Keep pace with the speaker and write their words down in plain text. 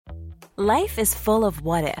Life is full of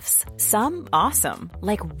what-ifs. Some awesome,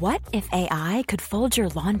 like what if AI could fold your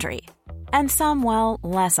laundry? And some, well,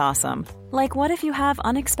 less awesome, like what if you have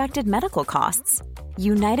unexpected medical costs?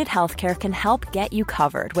 United Healthcare can help get you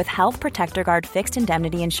covered with Health Protector Guard fixed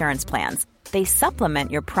indemnity insurance plans. They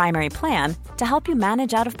supplement your primary plan to help you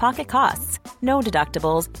manage out-of-pocket costs. No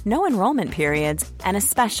deductibles, no enrollment periods, and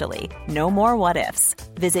especially no more what-ifs.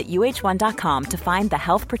 Visit uh1.com to find the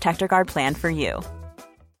Health Protector Guard plan for you.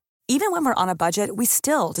 Even when we're on a budget, we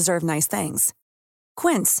still deserve nice things.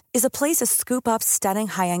 Quince is a place to scoop up stunning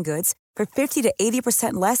high-end goods for 50 to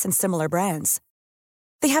 80% less than similar brands.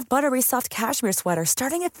 They have buttery soft cashmere sweaters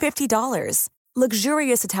starting at $50,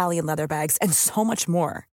 luxurious Italian leather bags, and so much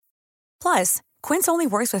more. Plus, Quince only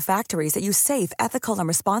works with factories that use safe, ethical, and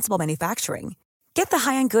responsible manufacturing. Get the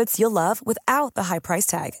high-end goods you'll love without the high price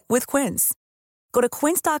tag with Quince. Go to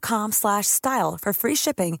quince.com/style for free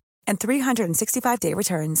shipping and 365-day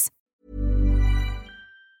returns.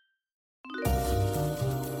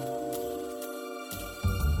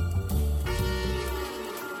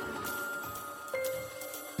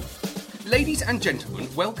 Ladies and gentlemen,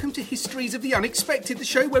 welcome to Histories of the Unexpected, the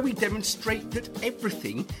show where we demonstrate that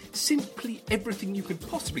everything, simply everything you could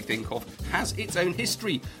possibly think of, has its own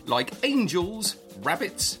history, like angels,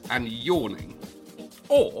 rabbits, and yawning.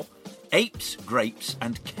 Or apes, grapes,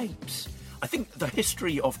 and capes. I think the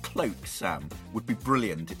history of cloaks, Sam, would be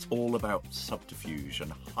brilliant. It's all about subterfuge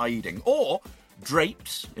and hiding. Or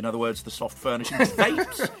drapes, in other words, the soft furnishings.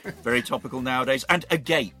 Vapes, very topical nowadays. And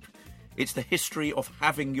agape. It's the history of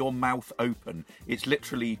having your mouth open. It's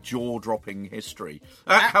literally jaw-dropping history.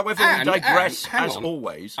 However, we digress, as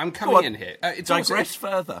always. I'm coming in here. Digress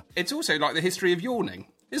further. It's also like the history of yawning,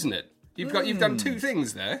 isn't it? You've done two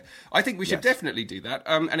things there. I think we should definitely do that.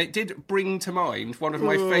 And it did bring to mind one of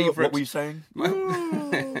my favourite... What were you saying?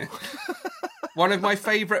 One of my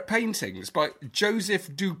favourite paintings by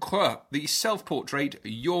Joseph Ducreux, the self-portrait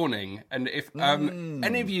Yawning. And if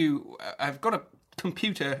any of you have got a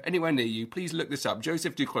computer anywhere near you, please look this up.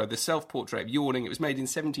 Joseph Ducreux, the self-portrait of Yawning. It was made in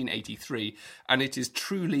 1783, and it is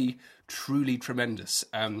truly, truly tremendous.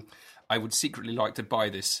 I would secretly like to buy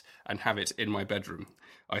this and have it in my bedroom.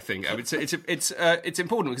 I think it's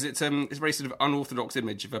important because it's a very sort of unorthodox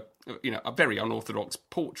image of a very unorthodox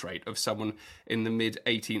portrait of someone in the mid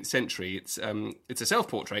 18th century. It's a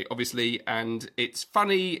self-portrait, obviously, and it's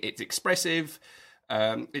funny, it's expressive.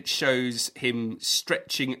 It shows him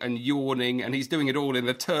stretching and yawning, and he's doing it all in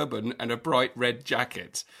a turban and a bright red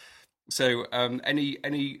jacket. So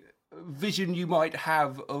any vision you might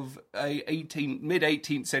have of a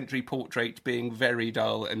mid-18th century portrait being very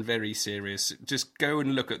dull and very serious, just go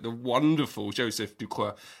and look at the wonderful Joseph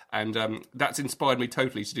Ducreux, and that's inspired me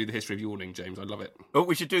totally to do the history of yawning, James. I love it. Oh,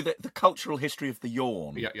 we should do the cultural history of the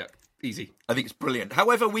yawn. Yeah. Easy. I think it's brilliant.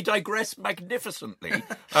 However, we digress magnificently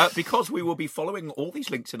because we will be following all these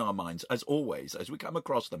links in our minds, as always, as we come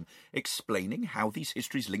across them, explaining how these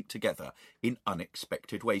histories link together in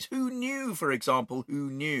unexpected ways. Who knew, for example,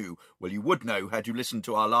 well, you would know had you listened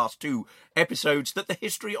to our last two episodes, that the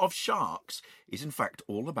history of sharks is in fact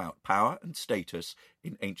all about power and status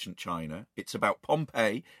in ancient China. It's about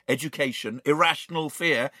Pompeii, education, irrational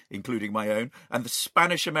fear, including my own, and the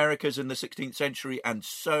Spanish Americas in the 16th century, and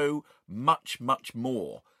so much, much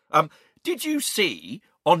more. Did you see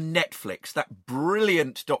on Netflix that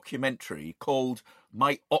brilliant documentary called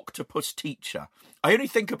My Octopus Teacher? I only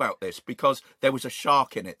think about this because there was a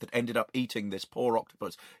shark in it that ended up eating this poor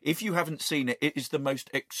octopus. If you haven't seen it, it is the most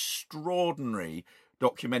extraordinary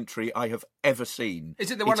documentary I have ever seen. Is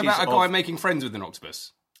it the one about a guy making friends with an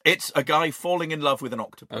octopus? It's a guy falling in love with an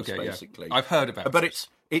octopus, basically. Yeah. I've heard about it. But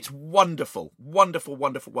it's wonderful, wonderful,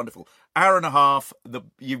 wonderful, wonderful. Hour and a half,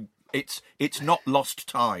 it's not lost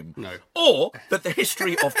time. No. Or that the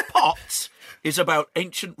history of pots is about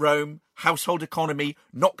ancient Rome, household economy,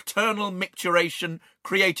 nocturnal micturation,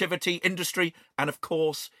 creativity, industry, and of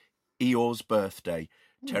course, Eeyore's birthday.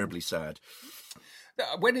 Terribly sad.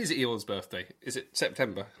 When is Eeyore's birthday? Is it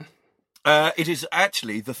September? It is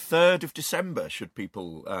actually the 3rd of December, should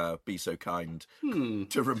people be so kind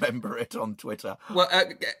to remember it on Twitter. Well,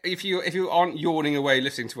 if you aren't yawning away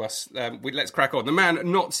listening to us, let's crack on. The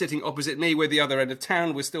man not sitting opposite me, we're the other end of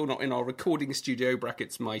town. We're still not in our recording studio,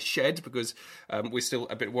 brackets my shed, because we're still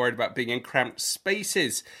a bit worried about being in cramped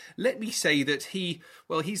spaces. Let me say that he's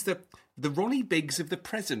the Ronnie Biggs of the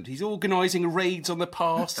present. He's organising raids on the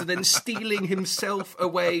past and then stealing himself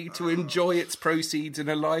away to enjoy its proceeds in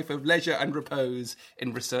a life of leisure and repose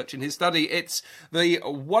in research in his study. It's the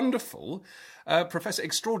wonderful Professor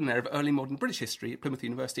Extraordinaire of Early Modern British History at Plymouth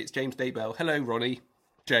University. It's James Daybell. Hello, Ronnie.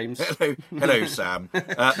 James. Hello, Sam.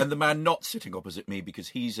 And the man not sitting opposite me, because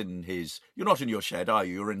he's in his... You're not in your shed, are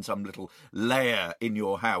you? You're in some little lair in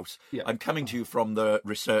your house. Yeah. I'm coming to you from the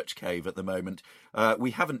research cave at the moment.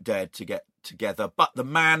 We haven't dared to get together, but the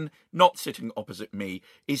man not sitting opposite me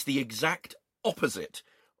is the exact opposite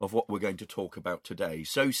of what we're going to talk about today.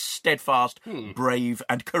 So steadfast, brave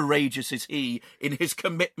and courageous is he in his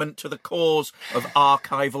commitment to the cause of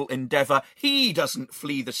archival endeavour. He doesn't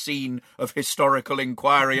flee the scene of historical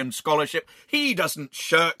inquiry and scholarship. He doesn't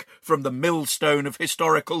shirk from the millstone of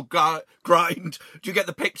historical grind. Do you get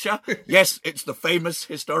the picture? Yes, it's the famous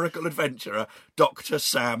historical adventurer, Dr.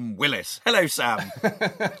 Sam Willis. Hello, Sam.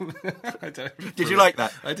 Did you like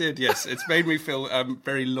that? I did, yes. It's made me feel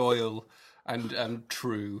very loyal and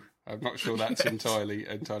true. I'm not sure that's entirely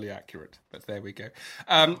accurate, but there we go.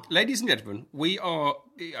 Ladies and gentlemen, we are,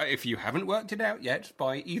 if you haven't worked it out yet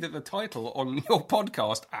by either the title on your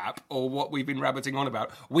podcast app or what we've been rabbiting on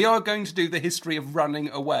about, we are going to do the history of running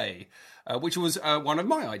away, which was one of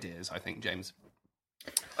my ideas, I think, James.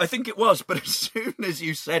 I think it was, but as soon as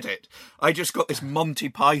you said it, I just got this Monty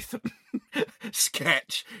Python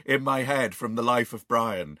sketch in my head from The Life of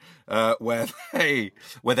Brian, where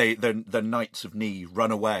the Knights of Ni run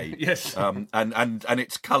away. Yes, and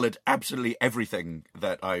it's coloured absolutely everything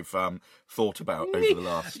that I've thought about over the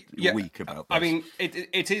last week about this. I mean,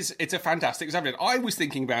 it's a fantastic subject. I was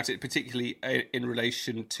thinking about it particularly in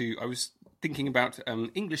relation to, I was thinking about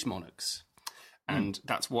English monarchs. And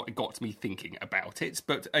that's what got me thinking about it.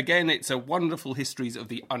 But again, it's a wonderful histories of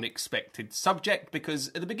the unexpected subject, because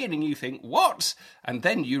at the beginning you think, what? And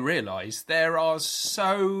then you realise there are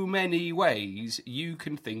so many ways you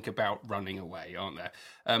can think about running away, aren't there?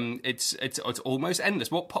 It's almost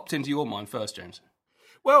endless. What popped into your mind first, James?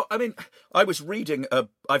 Well, I mean, I've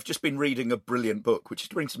just been reading a brilliant book, which is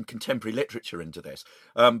to bring some contemporary literature into this.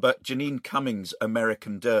 But Janine Cummings'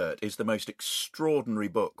 American Dirt is the most extraordinary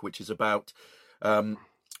book, which is about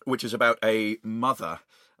a mother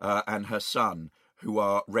and her son who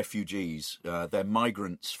are refugees. They're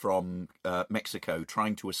migrants from Mexico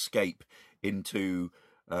trying to escape into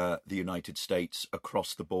the United States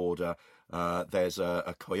across the border. There's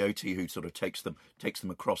a coyote who sort of takes them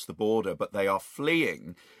across the border, but they are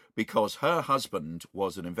fleeing because her husband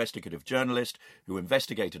was an investigative journalist who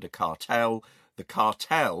investigated a cartel. The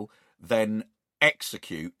cartel then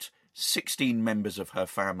execute 16 members of her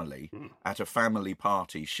family at a family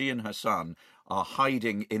party. She and her son are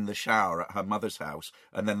hiding in the shower at her mother's house,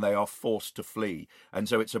 and then they are forced to flee. And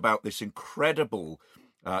so it's about this incredible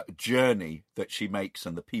journey that she makes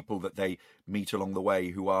and the people that they meet along the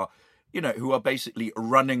way who are basically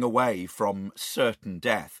running away from certain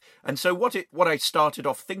death. And so what I started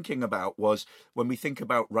off thinking about was, when we think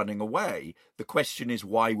about running away, the question is,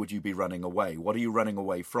 why would you be running away? What are you running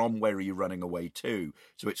away from? Where are you running away to?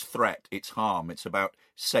 So it's threat, it's harm, it's about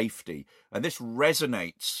safety. And this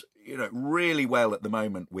resonates, really well at the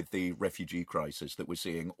moment with the refugee crisis that we're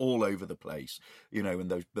seeing all over the place.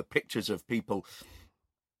 And the pictures of people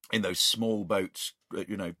in those small boats,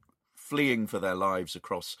 fleeing for their lives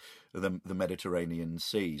across the Mediterranean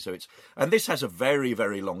Sea. And this has a very,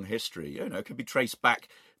 very long history. It can be traced back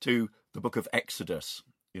to the book of Exodus,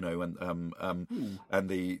 and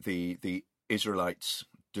the Israelites'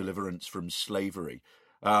 deliverance from slavery.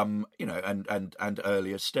 And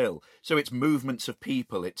earlier still. So it's movements of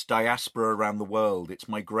people, it's diaspora around the world, it's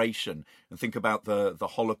migration. And think about the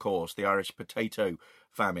Holocaust, the Irish potato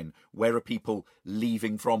famine. Where are people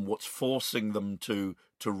leaving from? What's forcing them to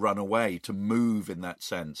run away, to move in that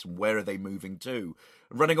sense? And where are they moving to?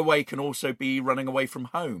 Running away can also be running away from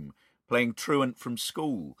home, playing truant from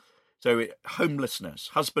school. So homelessness,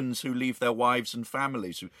 husbands who leave their wives and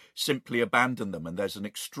families, who simply abandon them. And there's an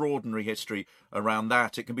extraordinary history around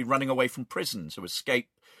that. It can be running away from prison, so escape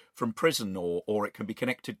from prison, or it can be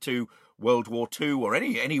connected to World War II or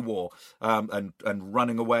any war, and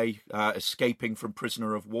running away, escaping from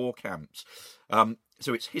prisoner of war camps.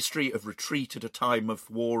 So it's history of retreat at a time of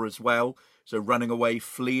war as well. So running away,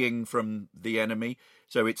 fleeing from the enemy.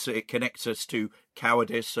 So it connects us to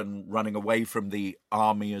cowardice and running away from the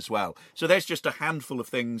army as well. So there's just a handful of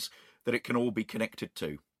things that it can all be connected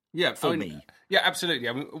to. Yeah, for me. Yeah, absolutely.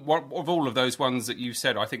 I mean, of all of those ones that you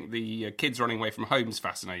said, I think the kids running away from home is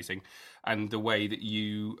fascinating, and the way that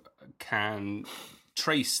you can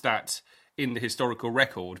trace that in the historical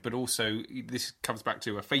record, but also this comes back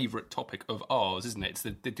to a favourite topic of ours, isn't it? It's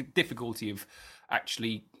the difficulty of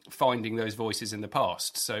actually finding those voices in the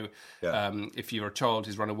past. So if you're a child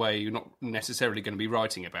who's run away, you're not necessarily going to be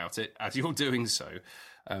writing about it as you're doing so.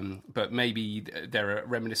 But maybe there are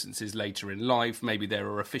reminiscences later in life. Maybe there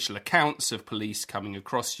are official accounts of police coming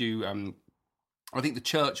across you. I think the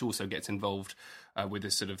church also gets involved with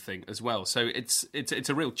this sort of thing as well. So it's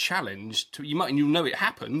a real challenge. You know it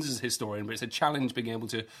happens as a historian, but it's a challenge being able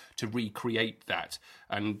to recreate that,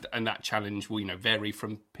 and that challenge will vary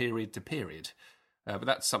from period to period. But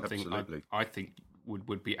that's something I think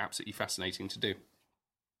would be absolutely fascinating to do.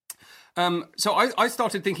 So I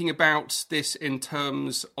started thinking about this in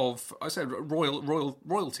terms of, I said,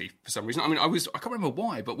 royalty for some reason. I mean, I can't remember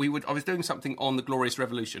why, but I was doing something on the Glorious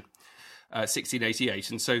Revolution,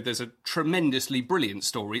 1688, and so there's a tremendously brilliant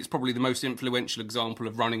story. It's probably the most influential example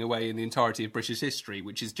of running away in the entirety of British history,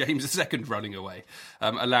 which is James II running away,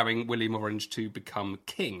 allowing William Orange to become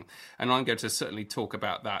king. And I'm going to certainly talk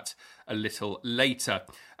about that a little later.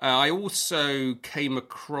 I also came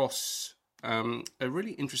across a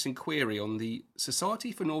really interesting query on the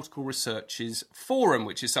Society for Nautical Research's forum,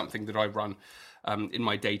 which is something that I run in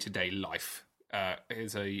my day-to-day life.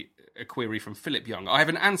 Here's a query from Philip Young. I have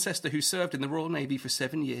an ancestor who served in the Royal Navy for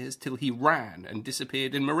 7 years till he ran and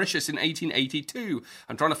disappeared in Mauritius in 1882.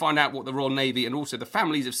 I'm trying to find out what the Royal Navy and also the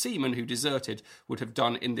families of seamen who deserted would have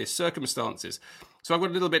done in these circumstances. So I've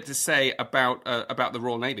got a little bit to say about the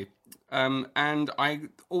Royal Navy. And I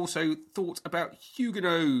also thought about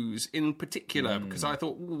Huguenots in particular, because I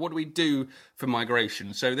thought, what do we do for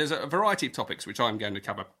migration? So there's a variety of topics which I'm going to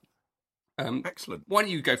cover. Excellent. Why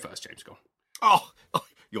don't you go first, James? Go on. Oh,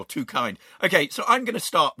 you're too kind. Okay, so I'm going to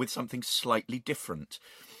start with something slightly different.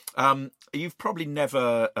 You've probably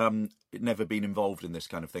never been involved in this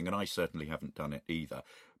kind of thing, and I certainly haven't done it either.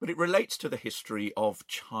 But it relates to the history of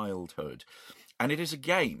childhood. And it is a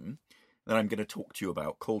game that I'm going to talk to you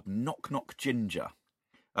about called Knock Knock Ginger.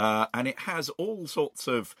 And it has all sorts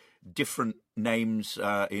of different names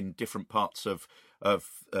in different parts of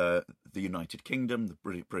the United Kingdom,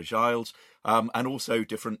 the British Isles, and also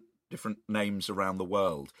different names around the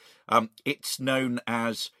world. It's known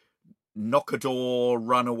as Knockador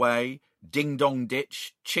Runaway, Ding Dong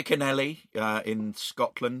Ditch, Chickenelly in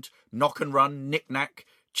Scotland, Knock and Run, Knick Knack,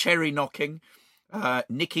 Cherry Knocking,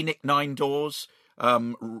 Nicky Nick Nine Doors,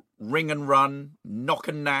 Ring and Run, Knock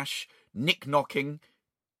and Nash, Nick Knocking,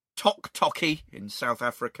 Tok Tocky in South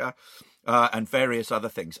Africa, and various other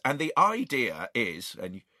things. And the idea is,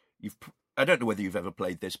 and I don't know whether you've ever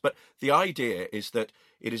played this, but the idea is that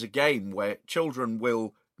it is a game where children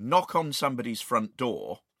will knock on somebody's front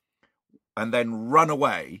door and then run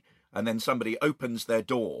away, and then somebody opens their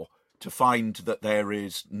door to find that there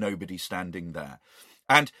is nobody standing there.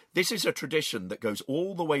 And this is a tradition that goes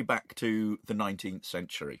all the way back to the 19th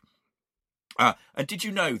century. And did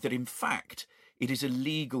you know that, in fact, it is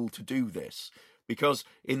illegal to do this? Because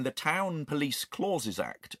in the Town Police Clauses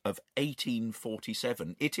Act of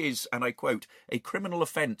 1847, it is, and I quote, a criminal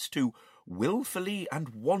offence to wilfully and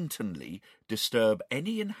wantonly disturb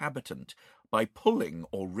any inhabitant by pulling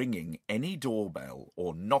or ringing any doorbell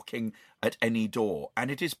or knocking at any door,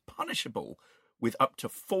 and it is punishable with up to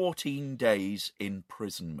 14 days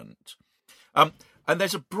imprisonment. And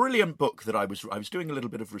there's a brilliant book that I was doing a little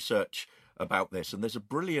bit of research about this, and there's a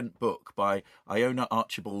brilliant book by Iona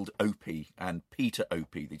Archibald Opie and Peter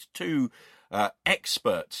Opie, these two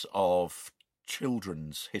experts of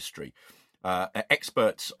children's history,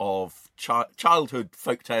 experts of childhood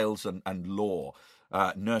folktales and lore,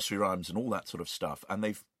 nursery rhymes and all that sort of stuff. And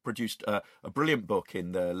they've produced a brilliant book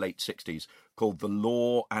in the late 60s called The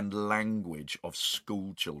Law and Language of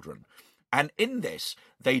School Children. And in this,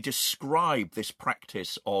 they describe this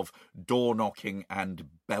practice of door knocking and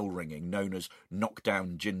bell ringing, known as knock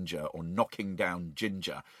down ginger or knocking down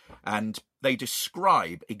ginger. And they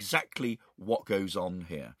describe exactly what goes on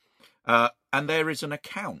here. And there is an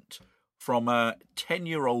account from a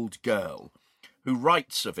 10-year-old girl who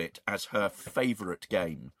writes of it as her favourite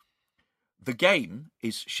game. The game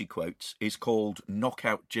is, she quotes, is called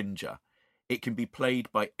Knockout Ginger. It can be played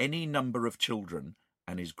by any number of children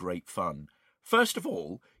and is great fun. First of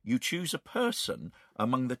all, you choose a person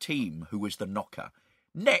among the team who is the knocker.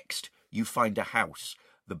 Next, you find a house.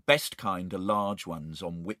 The best kind are large ones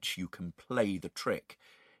on which you can play the trick.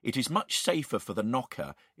 It is much safer for the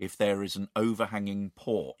knocker if there is an overhanging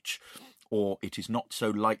porch, or it is not so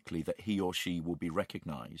likely that he or she will be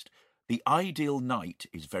recognised. The ideal night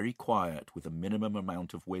is very quiet with a minimum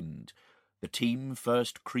amount of wind. The team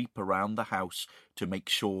first creep around the house to make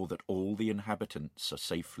sure that all the inhabitants are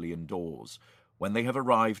safely indoors. When they have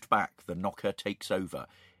arrived back, the knocker takes over.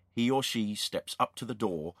 He or she steps up to the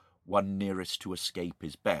door, one nearest to escape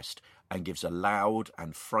is best, and gives a loud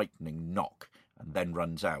and frightening knock, and then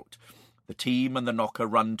runs out. The team and the knocker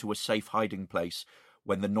run to a safe hiding place,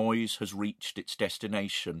 When the noise has reached its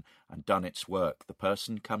destination and done its work, the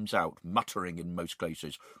person comes out, muttering in most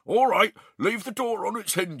cases, "All right, leave the door on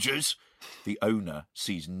its hinges." The owner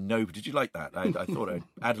sees nobody. Did you like that? I thought I'd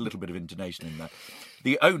add a little bit of intonation in there.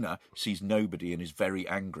 The owner sees nobody and is very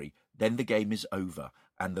angry. Then the game is over,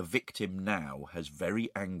 and the victim now has very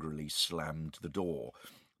angrily slammed the door.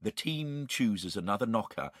 The team chooses another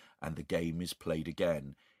knocker, and the game is played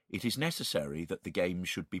again. It is necessary that the game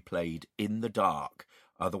should be played in the dark,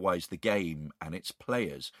 otherwise the game and its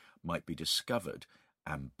players might be discovered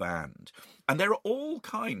and banned. And there are all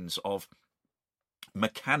kinds of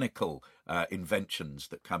mechanical inventions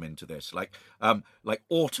that come into this, like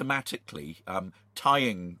automatically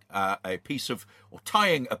tying a piece of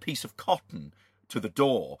cotton to the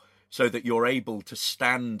door so that you're able to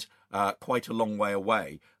stand quite a long way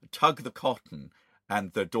away, tug the cotton,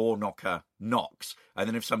 and the door knocker knocks. And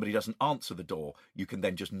then if somebody doesn't answer the door, you can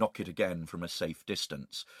then just knock it again from a safe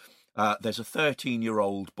distance. There's a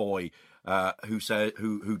 13-year-old boy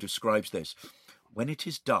who describes this. When it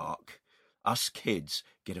is dark, us kids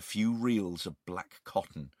get a few reels of black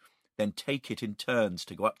cotton, then take it in turns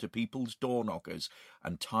to go up to people's door knockers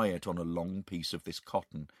and tie it on a long piece of this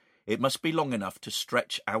cotton. It must be long enough to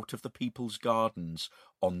stretch out of the people's gardens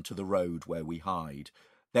onto the road where we hide.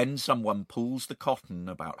 Then someone pulls the cotton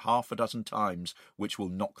about half a dozen times, which will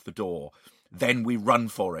knock the door. Then we run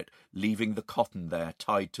for it, leaving the cotton there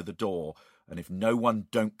tied to the door. And if no one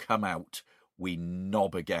don't come out, we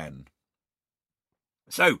knob again.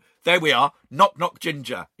 So, there we are, Knock Knock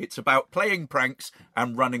Ginger. It's about playing pranks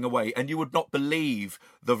and running away. And you would not believe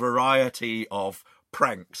the variety of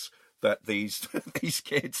pranks that these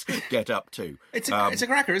kids get up to. It's a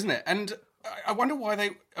cracker, isn't it? And I wonder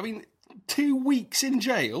why 2 weeks in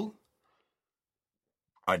jail?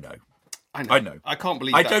 I know. I can't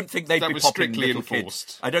believe I don't think they'd be popping little enforced.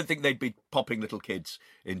 kids. I don't think they'd be popping little kids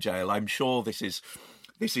in jail. I'm sure this is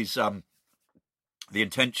the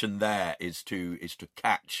intention there is to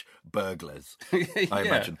catch burglars, I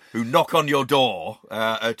imagine, who knock on your door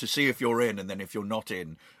to see if you're in, and then if you're not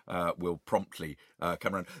in, will promptly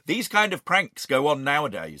come around. These kind of pranks go on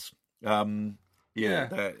nowadays. And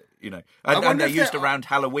they're used around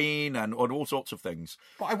Halloween and on all sorts of things.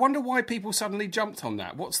 But I wonder why people suddenly jumped on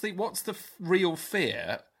that. What's the real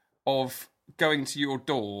fear of going to your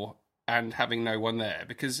door and having no one there?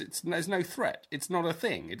 Because there's no threat. It's not a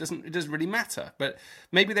thing. It doesn't really matter. But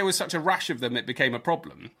maybe there was such a rash of them it became a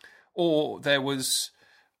problem, or it was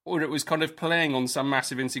kind of playing on some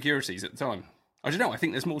massive insecurities at the time. I don't know. I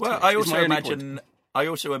think there's more to it. I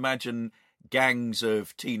also imagine gangs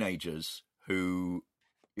of teenagers who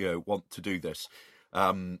want to do this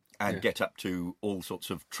and get up to all sorts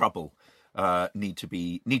of trouble need to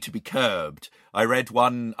be curbed. I read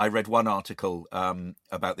one article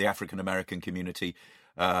about the African American community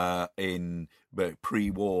in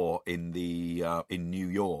pre-war in New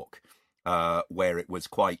York, where it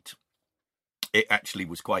actually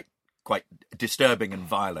was quite disturbing and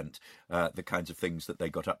violent, the kinds of things that they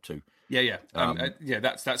got up to.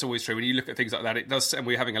 That's always true. When you look at things like that, it does, and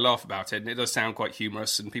we're having a laugh about it, and it does sound quite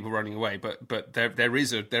humorous and people running away. But there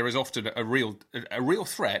is often a real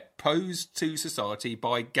threat posed to society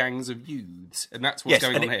by gangs of youths, and that's what's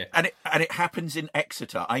going on here. And it happens in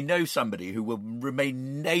Exeter. I know somebody who will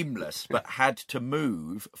remain nameless, but had to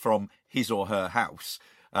move from his or her house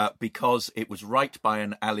because it was right by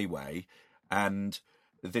an alleyway, and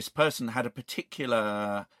this person had a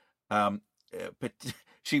particular.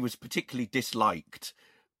 She was particularly disliked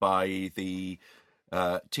by the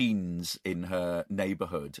teens in her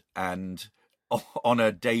neighbourhood, and on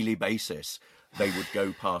a daily basis, they would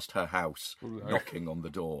go past her house, knocking on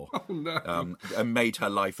the door, and made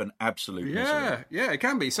her life an absolute misery. Yeah, it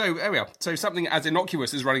can be. So there we are. So something as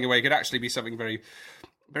innocuous as running away could actually be something very,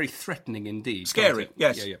 very threatening indeed. Scary,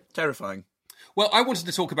 yes, terrifying. Well, I wanted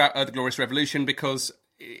to talk about the Glorious Revolution because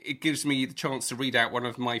it gives me the chance to read out one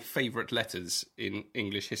of my favourite letters in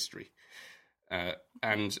English history.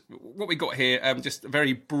 And what we got here, just a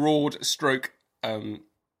very broad stroke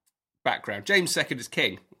background. James II is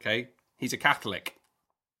king, okay? He's a Catholic.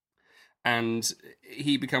 And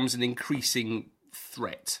he becomes an increasing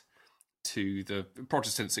threat to the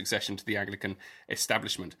Protestant succession to the Anglican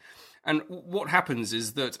establishment. And what happens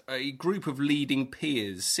is that a group of leading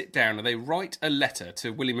peers sit down and they write a letter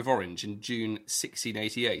to William of Orange in June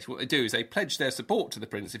 1688. What they do is they pledge their support to the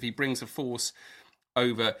prince if he brings a force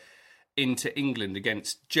over into England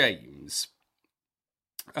against James.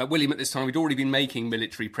 William at this time had already been making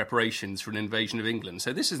military preparations for an invasion of England.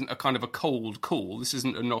 So this isn't a kind of a cold call. This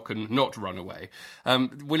isn't a knock and not run away.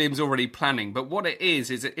 William's already planning. But what it is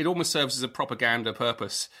it almost serves as a propaganda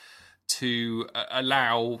purpose to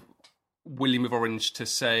allow William of Orange to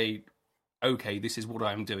say, OK, this is what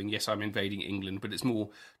I'm doing. Yes, I'm invading England, but it's more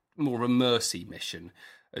of a mercy mission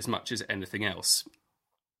as much as anything else.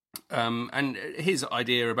 And his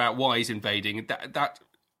idea about why he's invading, that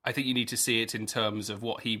I think you need to see it in terms of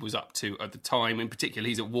what he was up to at the time. In particular,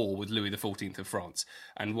 he's at war with Louis XIV of France,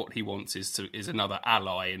 and what he wants is another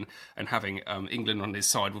ally, and having England on his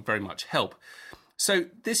side would very much help. So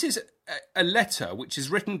this is a letter which is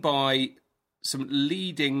written by some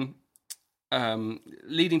leading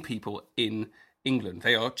people in England.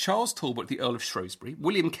 They are Charles Talbot, the Earl of Shrewsbury,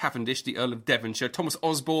 William Cavendish, the Earl of Devonshire, Thomas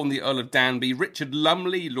Osborne, the Earl of Danby, Richard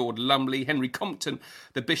Lumley, Lord Lumley, Henry Compton,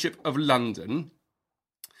 the Bishop of London,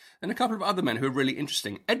 and a couple of other men who are really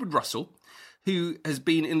interesting. Edward Russell, who has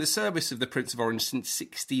been in the service of the Prince of Orange since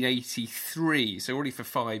 1683, so already for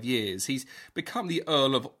 5 years. He's become the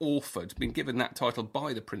Earl of Orford, been given that title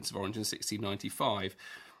by the Prince of Orange in 1695.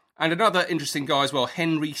 And another interesting guy as well,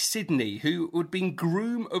 Henry Sidney, who had been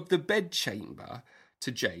groom of the bedchamber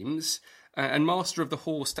to James and master of the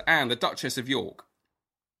horse to Anne, the Duchess of York.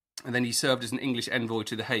 And then he served as an English envoy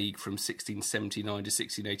to The Hague from 1679 to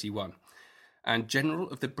 1681. And general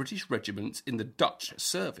of the British regiments in the Dutch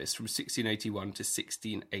service from 1681 to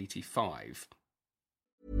 1685.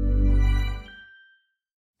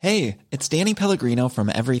 Hey, it's Danny Pellegrino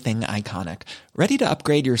from Everything Iconic. Ready to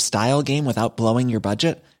upgrade your style game without blowing your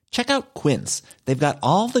budget? Check out Quince. They've got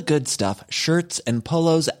all the good stuff, shirts and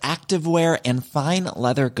polos, activewear, and fine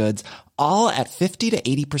leather goods, all at 50 to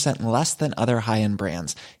 80% less than other high-end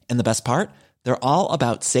brands. And the best part? They're all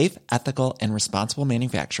about safe, ethical, and responsible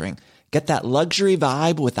manufacturing. Get that luxury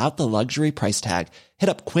vibe without the luxury price tag. Hit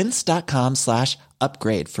up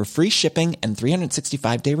quince.com/upgrade for free shipping and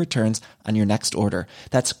 365-day returns on your next order.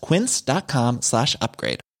 That's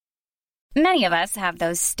quince.com/upgrade. Many of us have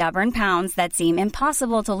those stubborn pounds that seem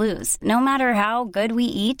impossible to lose, no matter how good we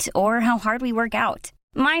eat or how hard we work out.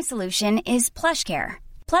 My solution is PlushCare.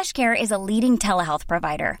 PlushCare is a leading telehealth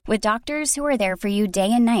provider with doctors who are there for you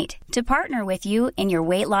day and night to partner with you in your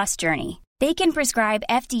weight loss journey. They can prescribe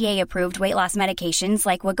FDA-approved weight loss medications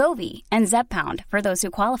like Wegovy and Zepbound for those who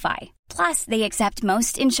qualify. Plus, they accept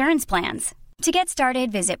most insurance plans. To get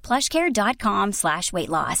started, visit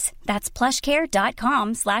plushcare.com/weightloss. That's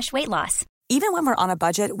plushcare.com/weightloss. Even when we're on a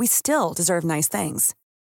budget, we still deserve nice things.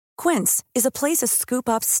 Quince is a place to scoop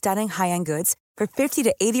up stunning high-end goods for 50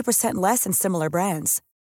 to 80% less than similar brands.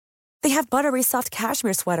 They have buttery soft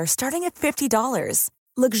cashmere sweaters starting at $50,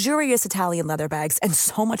 luxurious Italian leather bags, and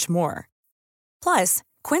so much more. Plus,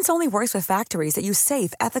 Quince only works with factories that use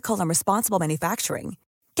safe, ethical, and responsible manufacturing.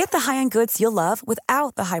 Get the high-end goods you'll love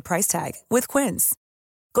without the high price tag with Quince.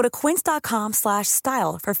 Go to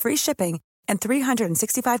quince.com/style for free shipping and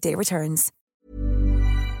 365-day returns.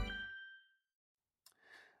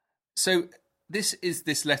 So this is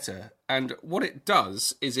this letter, and what it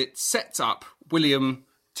does is it sets up William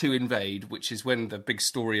to invade, which is when the big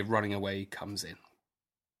story of running away comes in.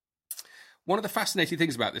 One of the fascinating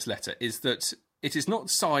things about this letter is that it is not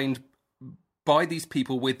signed by these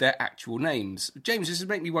people with their actual names. James, this is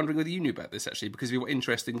making me wondering whether you knew about this, actually, because of your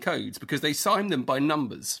interest in codes, because they sign them by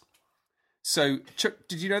numbers. So, Chuck,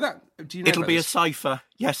 did you know that? It'll be a cipher,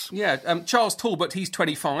 yes. Yeah, Charles Talbot, he's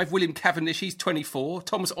 25. William Cavendish, he's 24.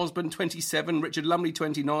 Thomas Osborne, 27. Richard Lumley,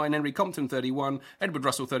 29. Henry Compton, 31. Edward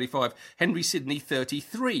Russell, 35. Henry Sidney,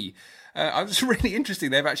 33. I was really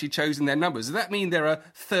interesting they've actually chosen their numbers. Does that mean there are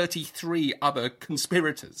 33 other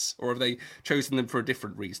conspirators? Or have they chosen them for a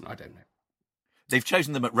different reason? I don't know. They've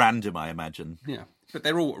chosen them at random, I imagine. Yeah, but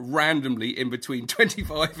they're all randomly in between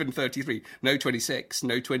 25 and 33. No 26,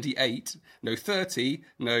 no 28, no 30,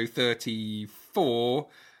 no 34,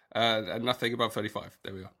 and nothing above 35.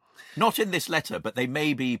 There we are. Not in this letter, but they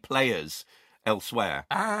may be players elsewhere.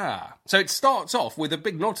 So it starts off with a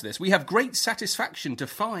big nod to this. We have great satisfaction to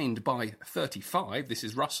find by 35, this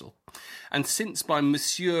is Russell, and since by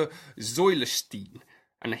Monsieur Zoilestein,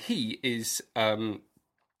 and he is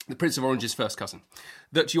the Prince of Orange's first cousin,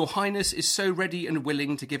 that your highness is so ready and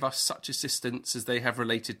willing to give us such assistance as they have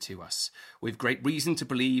related to us. With great reason to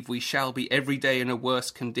believe we shall be every day in a worse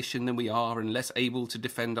condition than we are and less able to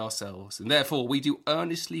defend ourselves. And therefore we do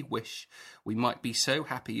earnestly wish we might be so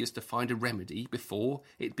happy as to find a remedy before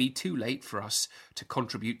it be too late for us to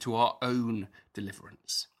contribute to our own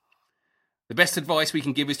deliverance. The best advice we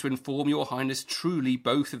can give is to inform your highness truly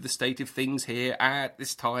both of the state of things here at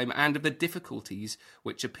this time and of the difficulties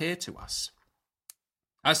which appear to us.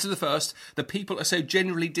 As to the first, the people are so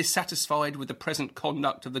generally dissatisfied with the present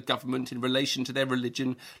conduct of the government in relation to their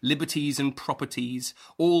religion, liberties and properties,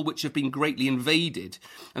 all which have been greatly invaded,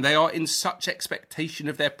 and they are in such expectation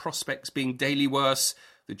of their prospects being daily worse,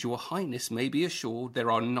 that your highness may be assured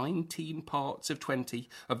there are 19 parts of 20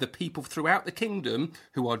 of the people throughout the kingdom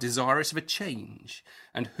who are desirous of a change,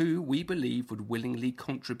 and who, we believe, would willingly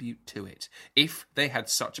contribute to it, if they had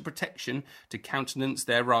such a protection to countenance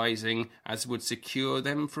their rising as would secure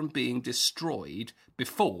them from being destroyed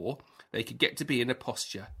before they could get to be in a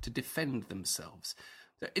posture to defend themselves.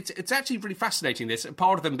 It's actually really fascinating, this.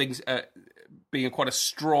 Part of them being quite a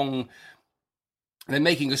strong... They're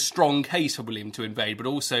making a strong case for William to invade, but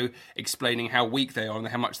also explaining how weak they are and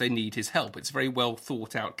how much they need his help. It's a very well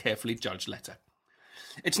thought out, carefully judged letter.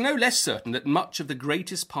 It's no less certain that much of the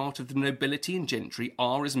greatest part of the nobility and gentry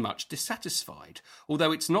are as much dissatisfied,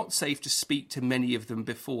 although it's not safe to speak to many of them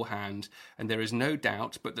beforehand, and there is no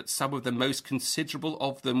doubt but that some of the most considerable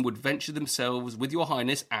of them would venture themselves with your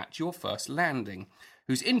highness at your first landing,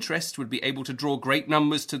 whose interests would be able to draw great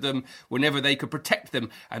numbers to them whenever they could protect them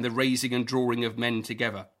and the raising and drawing of men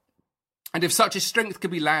together. And if such a strength could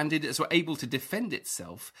be landed as were able to defend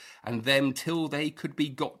itself, and them till they could be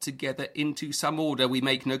got together into some order, we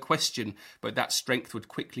make no question, but that strength would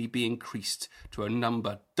quickly be increased to a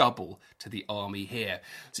number double to the army here.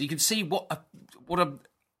 So you can see what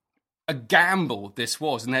a gamble this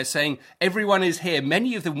was, and they're saying everyone is here.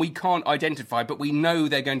 Many of them we can't identify, but we know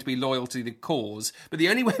they're going to be loyal to the cause. But the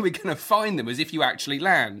only way we're going to find them is if you actually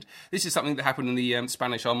land. This is something that happened in the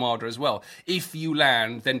Spanish Armada as well. If you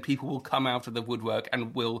land, then people will come out of the woodwork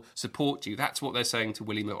and will support you. That's what they're saying to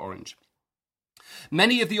William of Orange.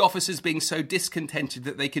 Many of the officers being so discontented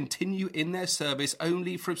that they continue in their service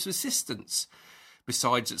only for subsistence,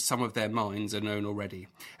 besides that some of their minds are known already,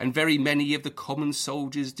 and very many of the common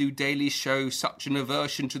soldiers do daily show such an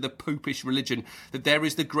aversion to the popish religion that there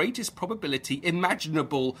is the greatest probability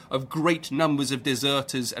imaginable of great numbers of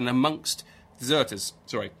deserters, and amongst the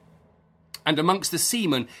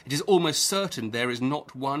seamen it is almost certain there is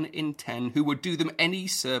not 1 in 10 who would do them any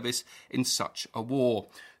service in such a war.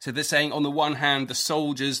 So they're saying, on the one hand, the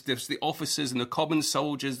soldiers, there's the officers and the common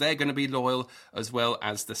soldiers, they're going to be loyal, as well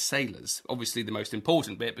as the sailors. Obviously the most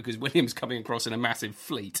important bit, because William's coming across in a massive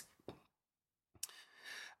fleet.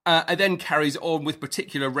 And then carries on with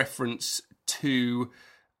particular reference to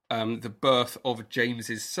the birth of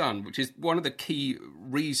James's son, which is one of the key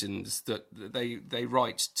reasons that they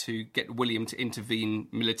write to get William to intervene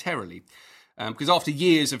militarily. Because after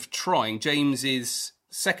years of trying, James's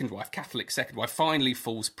Catholic second wife, finally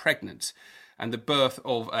falls pregnant, and the birth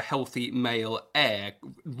of a healthy male heir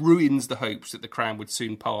ruins the hopes that the crown would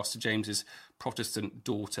soon pass to James's Protestant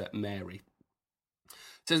daughter Mary.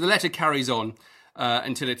 So the letter carries on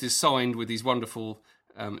until it is signed with these wonderful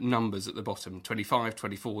numbers at the bottom: 25,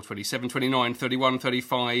 24, 27, 29, 31,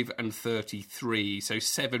 35 and 33. So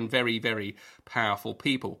 7 very, very powerful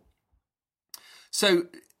people. So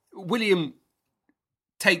William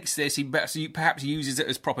takes this, he perhaps uses it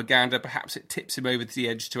as propaganda, perhaps it tips him over the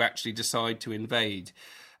edge to actually decide to invade.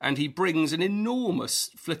 And he brings an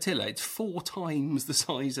enormous flotilla. It's 4 times the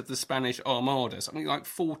size of the Spanish Armada, something like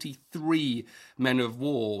 43 men of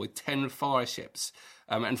war with 10 fire ships,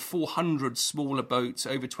 and 400 smaller boats,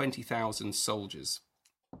 over 20,000 soldiers.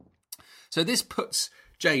 So this puts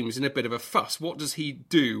James in a bit of a fuss. What does he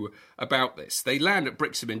do about this? They land at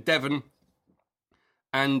Brixham in Devon,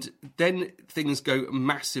 and then things go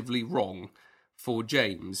massively wrong for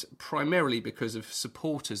James, primarily because of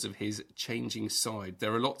supporters of his changing side.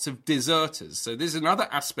 There are lots of deserters. So there's another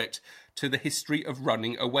aspect to the history of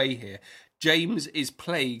running away here. James is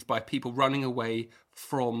plagued by people running away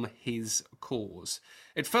from his cause.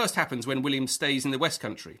 It first happens when William stays in the West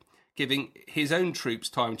Country, giving his own troops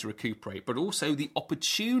time to recuperate, but also the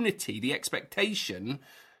opportunity, the expectation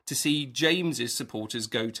to see James's supporters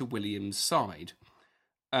go to William's side.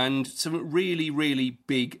 And some really, really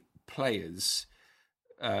big players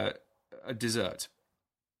desert.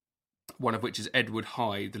 One of which is Edward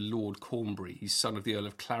Hyde, the Lord Cornbury. He's son of the Earl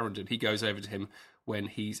of Clarendon. He goes over to him when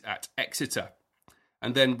he's at Exeter.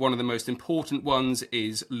 And then one of the most important ones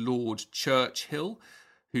is Lord Churchill,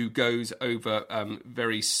 who goes over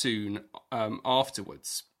very soon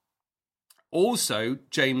afterwards. Also,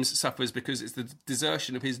 James suffers because it's the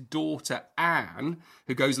desertion of his daughter Anne,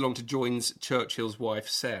 who goes along to join Churchill's wife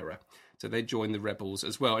Sarah. So they join the rebels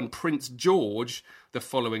as well. And Prince George the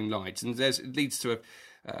following night. And it leads to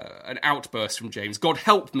an outburst from James. "God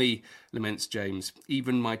help me," laments James.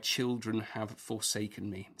 "Even my children have forsaken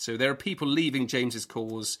me." So there are people leaving James's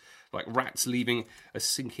cause like rats leaving a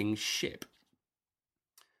sinking ship.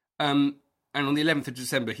 And on the 11th of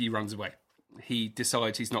December, he runs away. He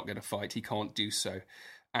decides he's not going to fight. He can't do so.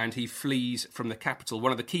 And he flees from the capital.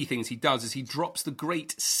 One of the key things he does is he drops the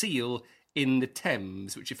Great Seal in the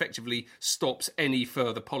Thames, which effectively stops any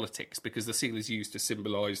further politics because the seal is used to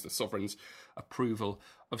symbolise the sovereign's approval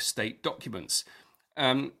of state documents.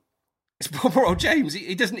 It's poor old James.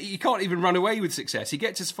 He can't even run away with success. He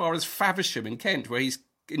gets as far as Faversham in Kent, where he's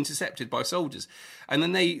intercepted by soldiers, and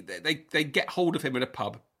then they get hold of him in a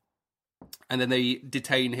pub, and then they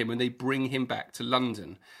detain him and they bring him back to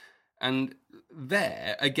London. And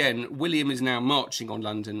there again, William is now marching on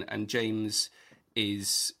London, and James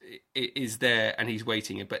is there and he's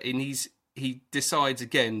waiting. But he decides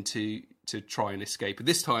again to try and escape.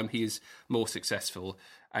 This time he is more successful,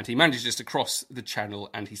 and he manages to cross the Channel,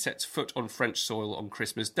 and he sets foot on French soil on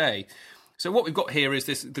Christmas Day. So what we've got here is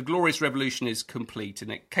the Glorious Revolution is complete,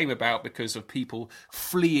 and it came about because of people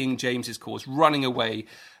fleeing James's cause, running away,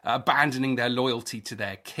 abandoning their loyalty to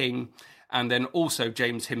their king, and then also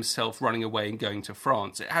James himself running away and going to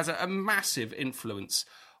France. It has a massive influence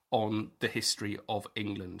on the history of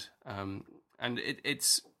England, and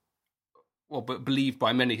it's but believed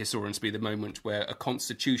by many historians to be the moment where a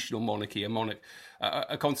constitutional monarchy,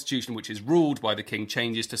 a constitution which is ruled by the king,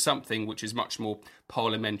 changes to something which is much more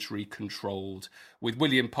parliamentary controlled, with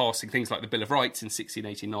William passing things like the Bill of Rights in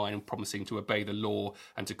 1689 and promising to obey the law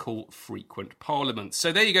and to call frequent parliaments.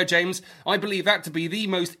 So there you go, James. I believe that to be the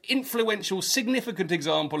most influential, significant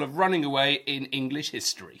example of running away in English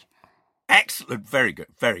history. Excellent. Very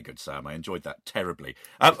good, Sam. I enjoyed that terribly.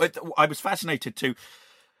 I was fascinated too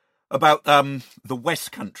about the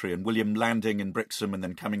West Country and William landing in Brixham and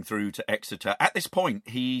then coming through to Exeter. At this point,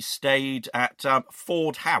 he stayed at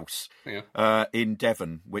Ford House in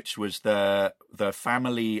Devon, which was the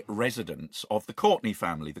family residence of the Courtenay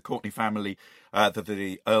family. The Courtenay family,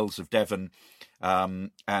 the Earls of Devon,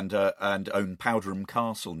 and own Powderham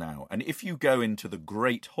Castle now. And if you go into the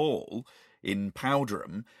Great Hall in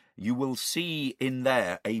Powderham, you will see in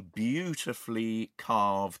there a beautifully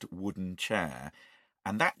carved wooden chair.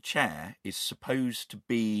 And that chair is supposed to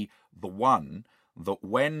be the one that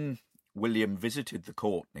when William visited the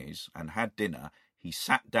Courtenays and had dinner, he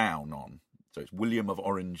sat down on. So it's William of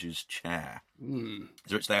Orange's chair.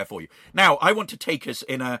 So it's there for you. Now, I want to take us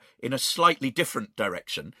in a slightly different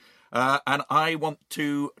direction, and I want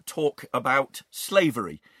to talk about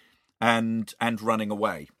slavery and running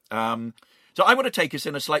away. So I want to take us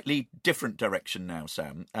in a slightly different direction now,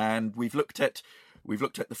 Sam. And we've looked at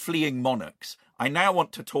the fleeing monarchs. I now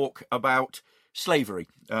want to talk about slavery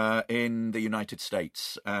in the United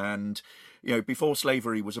States. And, before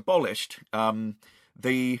slavery was abolished, I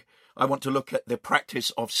want to look at the practice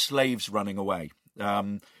of slaves running away.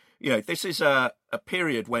 This is a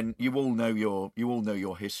period when you all know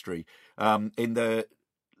your history. In the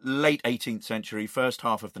late 18th century, first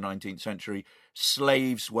half of the 19th century,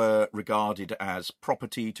 slaves were regarded as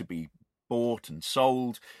property to be bought and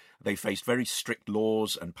sold. They faced very strict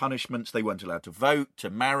laws and punishments. They weren't allowed to vote,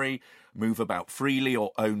 to marry, move about freely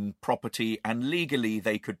or own property, and legally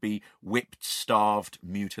they could be whipped, starved,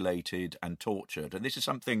 mutilated and tortured. And this is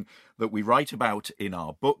something that we write about in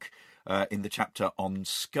our book, in the chapter on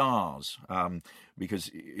scars,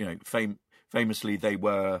 because, famously they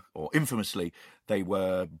were, or infamously, they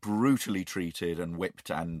were brutally treated and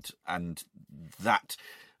whipped, and that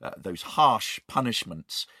those harsh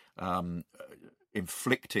punishments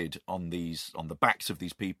inflicted on the backs of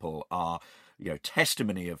these people are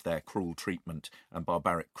testimony of their cruel treatment and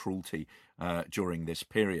barbaric cruelty during this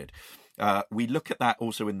period. We look at that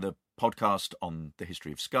also in the podcast on the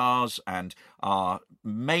history of scars, and our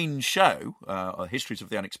main show, Histories of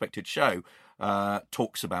the Unexpected show,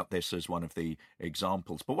 talks about this as one of the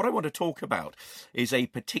examples. But what I want to talk about is a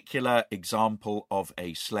particular example of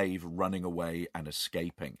a slave running away and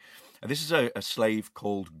escaping. And this is a slave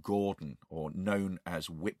called Gordon, or known as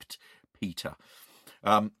Whipped Peter.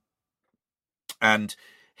 And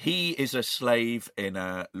he is a slave in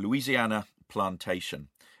a Louisiana plantation.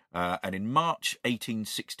 And in March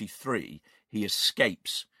 1863, he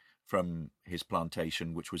escapes from his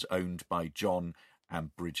plantation, which was owned by John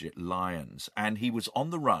and Bridget Lyons. And he was on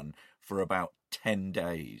the run for about 10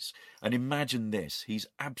 days. And imagine this, he's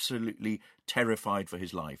absolutely terrified for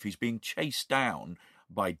his life. He's being chased down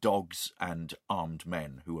by dogs and armed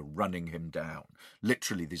men who are running him down.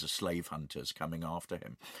 Literally, these are slave hunters coming after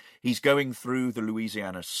him. He's going through the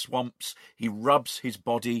Louisiana swamps. He rubs his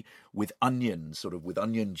body with onions, with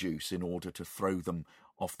onion juice, in order to throw them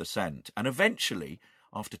off the scent. And eventually,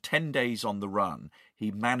 after 10 days on the run,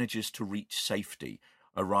 he manages to reach safety,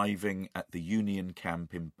 arriving at the Union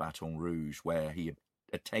camp in Baton Rouge, where he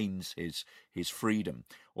attains his freedom,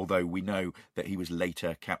 although we know that he was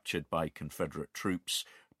later captured by Confederate troops,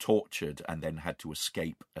 tortured, and then had to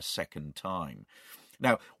escape a second time.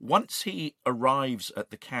 Now, once he arrives at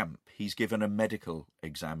the camp, he's given a medical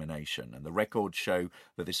examination, and the records show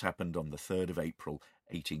that this happened on the 3rd of April,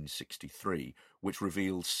 1863, which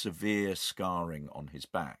reveals severe scarring on his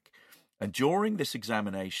back. And during this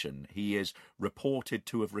examination, he is reported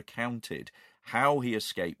to have recounted how he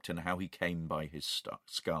escaped and how he came by his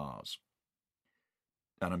scars.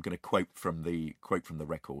 And I'm going to quote from the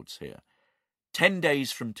records here. 10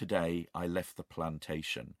 days from today, I left the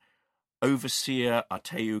plantation. Overseer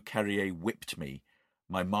Ateu Carrier whipped me.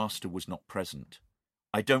 My master was not present.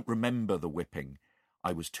 I don't remember the whipping.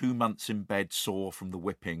 I was 2 months in bed, sore from the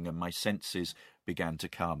whipping, and my senses began to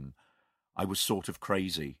come. I was sort of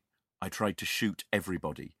crazy. I tried to shoot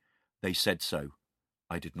everybody. They said so.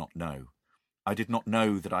 I did not know. I did not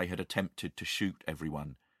know that I had attempted to shoot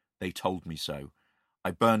everyone. They told me so.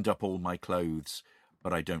 I burned up all my clothes,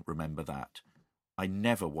 but I don't remember that. I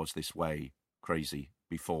never was this way, crazy,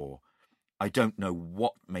 before. I don't know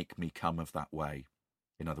what make me come of that way.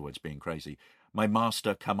 In other words, being crazy. My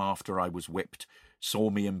master come after I was whipped, saw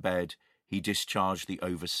me in bed. He discharged the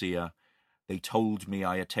overseer. They told me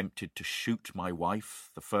I attempted to shoot my wife,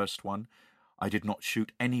 the first one. I did not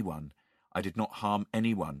shoot anyone. I did not harm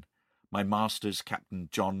anyone. My master's Captain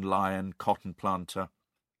John Lyon, cotton planter,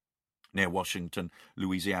 near Washington,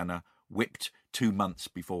 Louisiana, whipped 2 months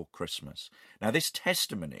before Christmas. Now, this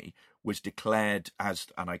testimony was declared as,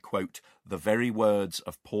 and I quote, the very words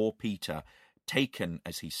of poor Peter, taken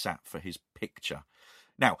as he sat for his picture.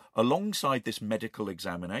 Now, alongside this medical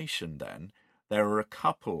examination, then, there are a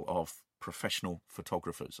couple of professional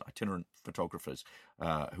photographers, itinerant photographers,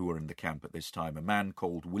 who were in the camp at this time. A man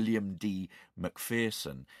called William D.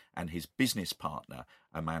 McPherson and his business partner,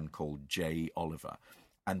 a man called J. Oliver.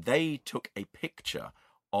 And they took a picture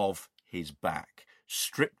of his back,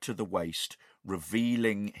 stripped to the waist,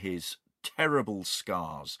 revealing his terrible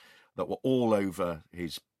scars that were all over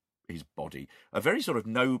his body. A very sort of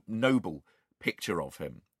noble picture of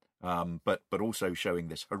him, but also showing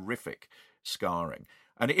this horrific scarring.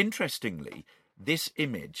 And interestingly, this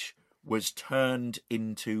image was turned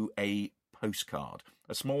into a postcard,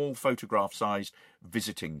 a small photograph-sized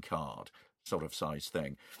visiting card sort of size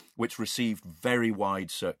thing, which received very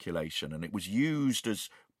wide circulation, and it was used as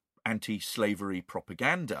anti-slavery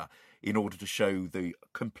propaganda in order to show the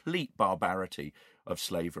complete barbarity of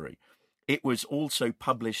slavery. It was also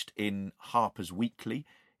published in Harper's Weekly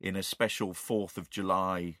in a special 4th of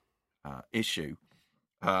July issue,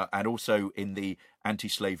 and also in the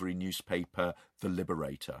anti-slavery newspaper The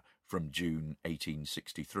Liberator from June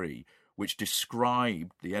 1863, which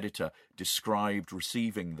the editor described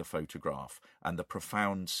receiving the photograph and the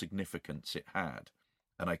profound significance it had.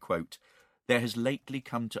 And I quote, "There has lately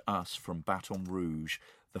come to us from Baton Rouge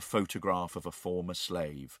the photograph of a former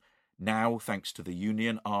slave, now, thanks to the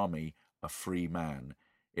Union Army, a free man.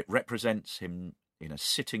 It represents him in a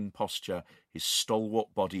sitting posture, his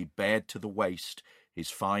stalwart body bared to the waist,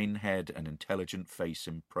 his fine head and intelligent face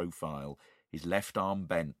in profile, his left arm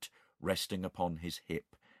bent, resting upon his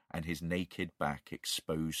hip, and his naked back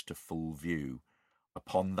exposed to full view.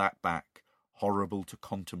 Upon that back, horrible to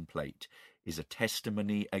contemplate, is a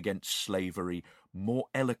testimony against slavery more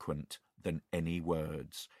eloquent than any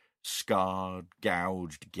words. Scarred,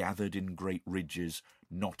 gouged, gathered in great ridges,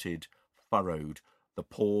 knotted, furrowed, the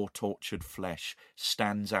poor tortured flesh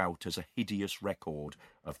stands out as a hideous record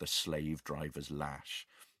of the slave driver's lash.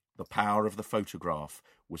 The power of the photograph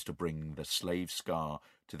was to bring the slave scar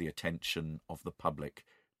to the attention of the public,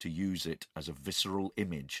 to use it as a visceral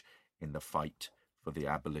image in the fight for the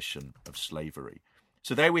abolition of slavery."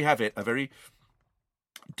 So there we have it, a very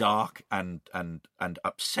dark and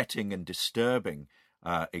upsetting and disturbing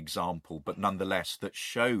example, but nonetheless that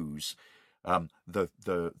shows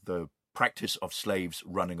the practice of slaves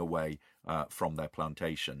running away from their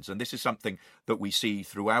plantations. And this is something that we see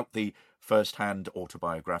throughout the first-hand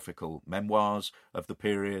autobiographical memoirs of the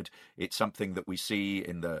period. It's something that we see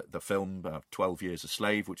in the film 12 Years a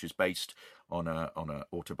Slave, which is based on a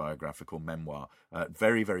autobiographical memoir.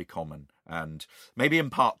 Very, very common. And maybe in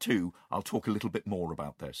part 2, I'll talk a little bit more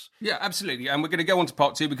about this. Yeah, absolutely. And we're going to go on to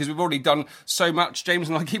part 2 because we've already done so much. James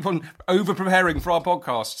and I keep on over-preparing for our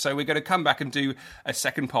podcast. So we're going to come back and do a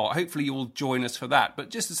second part. Hopefully you'll join us for that. But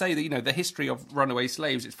just to say that, the history of runaway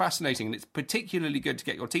slaves, it's fascinating, and it's particularly good to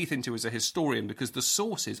get your teeth into as a historian because the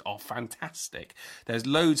sources are fantastic. There's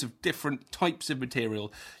loads of different types of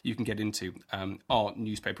material you can get into. Our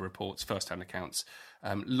newspaper reports, first-hand fan accounts.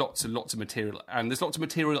 Lots and lots of material, and there's lots of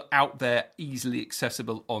material out there easily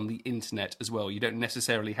accessible on the internet as well. You don't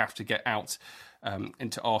necessarily have to get out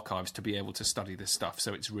into archives to be able to study this stuff,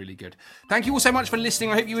 so it's really good. Thank you all so much for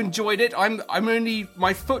listening. I hope you enjoyed it.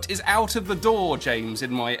 My foot is out of the door, James,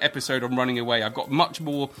 in my episode on running away. I've got much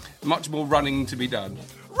more running to be done.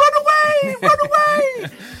 Run away! Run away!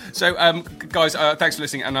 So, guys, thanks for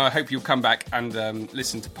listening, and I hope you'll come back and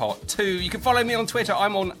listen to part 2. You can follow me on Twitter.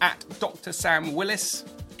 I'm on @DrSamWillis.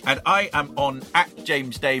 And I am on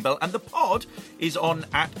 @JamesDable, and the pod is on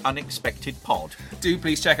 @UnexpectedPod. Do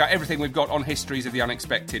please check out everything we've got on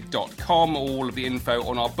historiesoftheunexpected.com, all of the info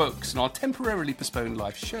on our books and our temporarily postponed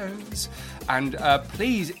live shows. And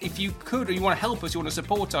please, if you could, or you want to help us, you want to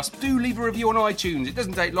support us, do leave a review on iTunes. It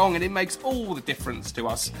doesn't take long and it makes all the difference to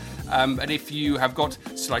us. And if you have got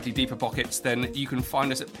slightly deeper pockets, then you can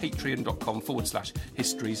find us at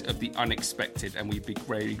patreon.com/histories of the unexpected. And we'd be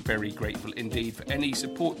very, very grateful indeed for any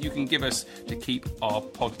support you can give us to keep our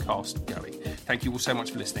podcast going. Thank you all so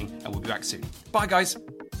much for listening, and we'll be back soon. Bye, guys.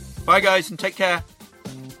 Bye, guys, and take care.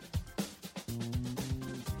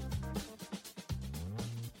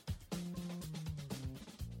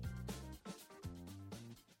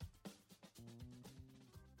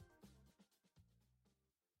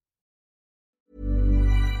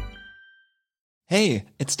 Hey,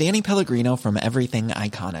 it's Danny Pellegrino from Everything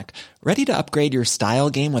Iconic. Ready to upgrade your style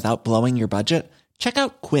game without blowing your budget? Check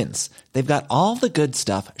out Quince. They've got all the good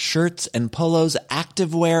stuff, shirts and polos,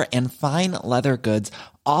 activewear, and fine leather goods,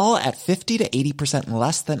 all at 50 to 80%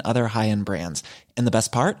 less than other high-end brands. And the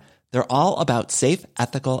best part? They're all about safe,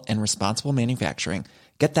 ethical, and responsible manufacturing.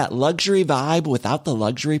 Get that luxury vibe without the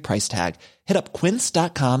luxury price tag. Hit up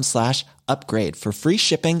quince.com/upgrade for free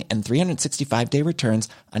shipping and 365-day returns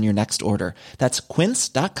on your next order. That's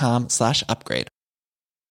quince.com/upgrade.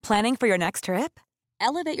 Planning for your next trip?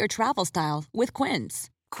 Elevate your travel style with Quince.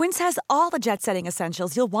 Quince has all the jet-setting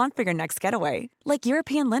essentials you'll want for your next getaway, like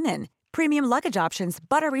European linen, premium luggage options,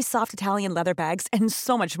 buttery soft Italian leather bags, and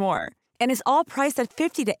so much more. And is all priced at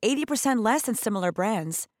 50 to 80% less than similar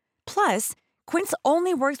brands. Plus, Quince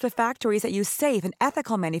only works with factories that use safe and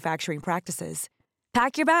ethical manufacturing practices.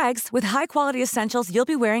 Pack your bags with high-quality essentials you'll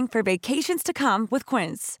be wearing for vacations to come with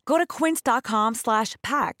Quince. Go to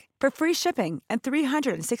quince.com/pack for free shipping and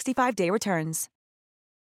 365-day returns.